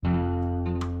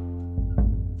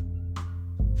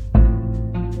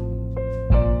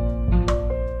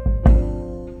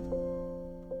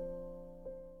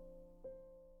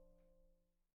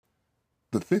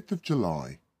5th of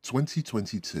July,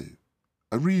 2022.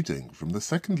 A reading from the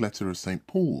second letter of St.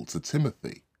 Paul to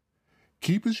Timothy.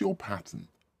 Keep as your pattern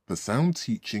the sound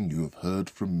teaching you have heard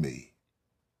from me.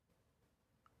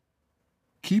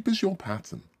 Keep as your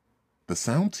pattern the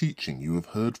sound teaching you have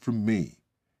heard from me,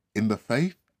 in the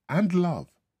faith and love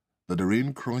that are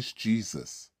in Christ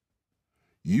Jesus.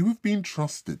 You have been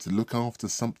trusted to look after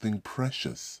something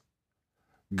precious.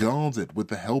 Guard it with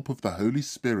the help of the Holy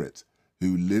Spirit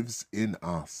who lives in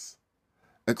us.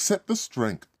 Accept the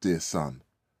strength, dear son,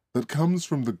 that comes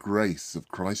from the grace of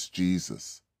Christ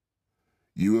Jesus.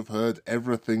 You have heard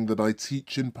everything that I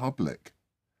teach in public.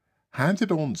 Hand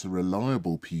it on to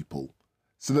reliable people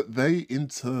so that they in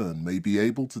turn may be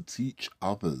able to teach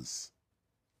others.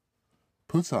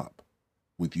 Put up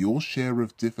with your share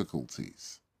of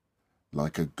difficulties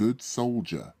like a good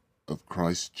soldier of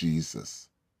Christ Jesus.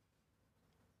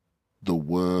 The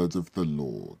word of the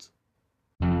Lord.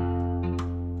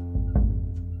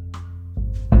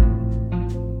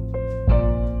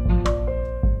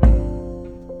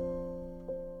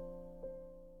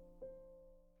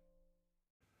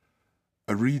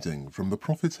 A reading from the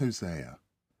prophet Hosea.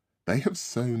 They have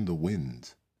sown the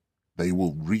wind, they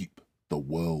will reap the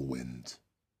whirlwind.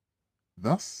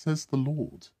 Thus says the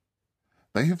Lord,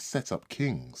 they have set up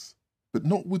kings, but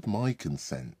not with my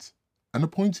consent, and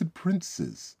appointed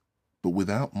princes, but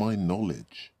without my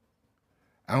knowledge.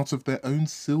 Out of their own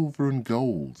silver and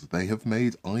gold they have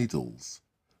made idols,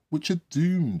 which are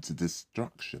doomed to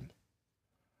destruction.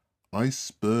 I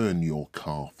spurn your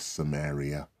calf,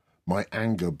 Samaria. My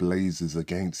anger blazes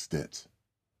against it.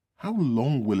 How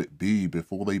long will it be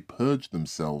before they purge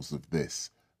themselves of this,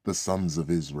 the sons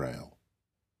of Israel?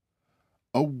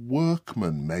 A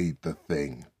workman made the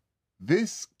thing.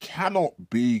 This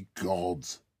cannot be God.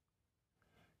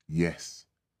 Yes,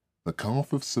 the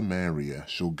calf of Samaria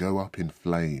shall go up in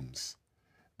flames.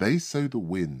 They sow the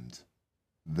wind,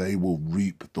 they will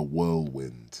reap the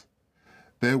whirlwind.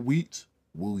 Their wheat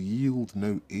will yield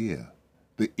no ear.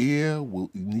 The ear will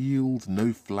yield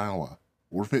no flour,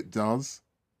 or if it does,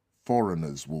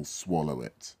 foreigners will swallow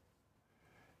it.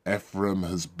 Ephraim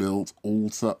has built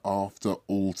altar after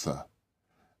altar.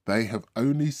 They have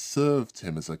only served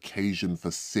him as occasion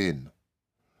for sin.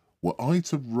 Were I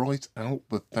to write out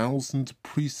the 1,000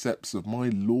 precepts of my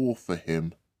law for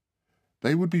him,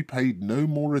 they would be paid no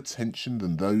more attention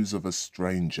than those of a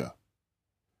stranger.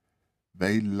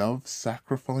 They love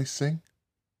sacrificing?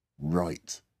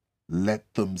 Right.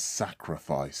 Let them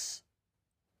sacrifice.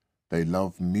 They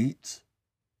love meat?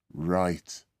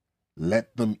 Right.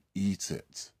 Let them eat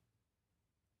it.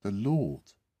 The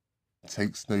Lord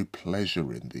takes no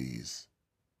pleasure in these.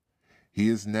 He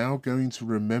is now going to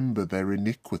remember their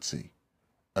iniquity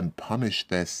and punish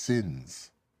their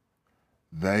sins.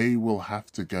 They will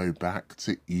have to go back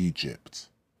to Egypt.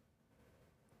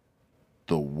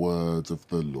 The word of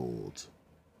the Lord.